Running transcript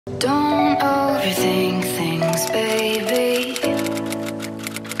Don't overthink things, baby,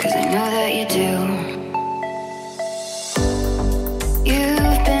 'cause I know that you do.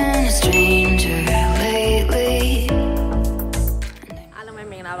 You've been a stranger lately. အားလုံးပဲ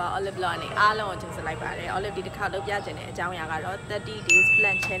မင်္ဂလာပါ Olive လောနေအားလုံးကိုကျေးဇူးလိုက်ပါတယ် Olive ဒီတစ်ခါလုပ်ပြခြင်းတဲ့အကြောင်းအရာကတော့30 days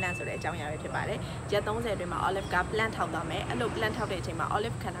Plankchallenge ဆိုတဲ့အကြောင်းအရာပဲဖြစ်ပါတယ်ရက် 30 အတွင်းမှာ Olive က plan ထောက်သွားမယ်အဲ့လို plan ထောက်တဲ့အချိန်မှာ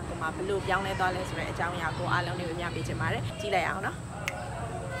Olive ခန္ဓာကိုယ်မှာဘယ်လိုပြောင်းလဲသွားလဲဆိုတဲ့အကြောင်းအရာကိုအားလုံးတွေကိုမျှပေးချင်ပါတယ်ကြည့်လိုက်အောင်နော်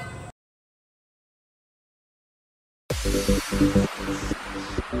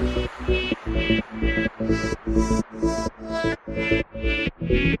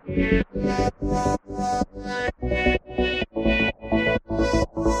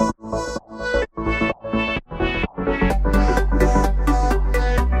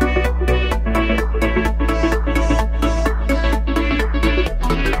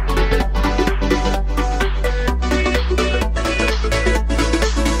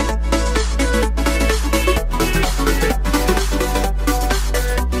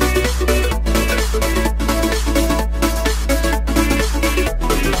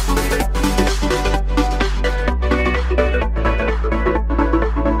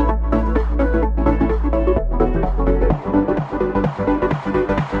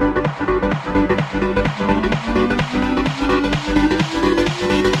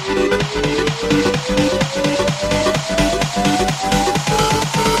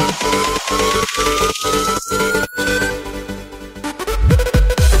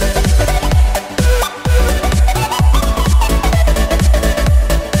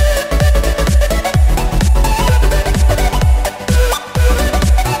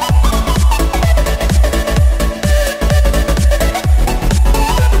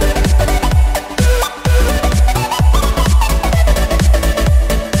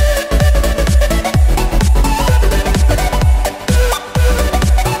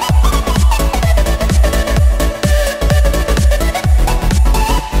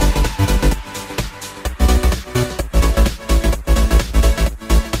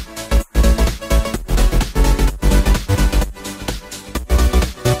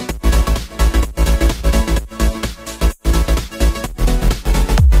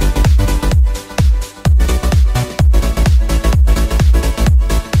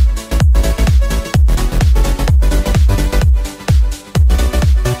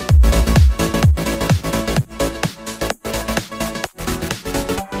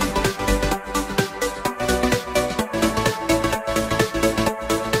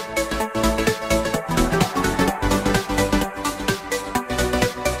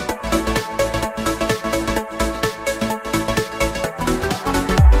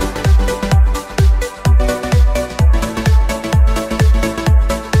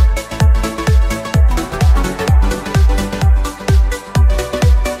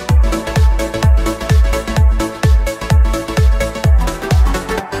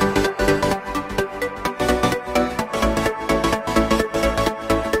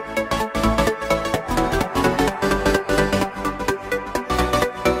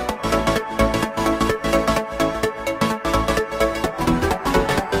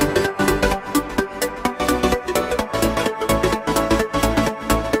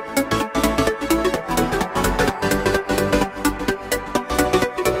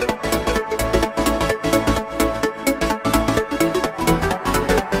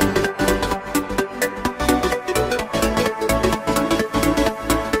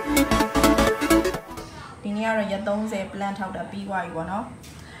ရက် 30 plan ထောက်တာပြီးသွားပြီပေါ့နော်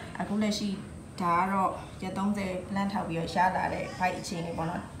အခုလက်ရှိဒါကတော့ရက် 30 plan ထောက်ပြီးတော့ရှားလာတဲ့ bike အခြေအနေပေါ့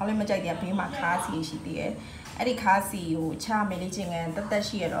နော်အောက်လေးမကြိုက်တဲ့ဘေးမှာခါးစီရှိသေးတယ်အဲ့ဒီခါးစီကိုချမယ်လေးချင်းကန်တက်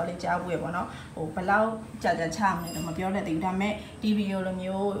ရှိရတော့လေးကြားဘူးရပေါ့နော်ဟိုဘယ်လောက်ကြာချမလဲတော့မပြောတတ်သေးဘူးဒါပေမဲ့ဒီဗီဒီယိုလို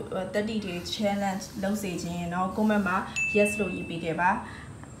မျိုး30 day challenge လုပ်စေခြင်းเนาะ comment မှာ yes လို့ရေးပေးခဲ့ပါ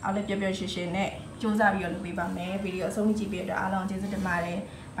အောက်လေးပျော်ပျော်ရွှင်ရွှင်နဲ့စူးစမ်းပြီးတော့လုပ်ပေးပါမယ်ဗီဒီယိုအဆုံးကြည့်ပြီးတော့အားလုံးကျေးဇူးတင်ပါတယ်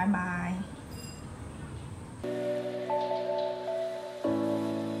bye bye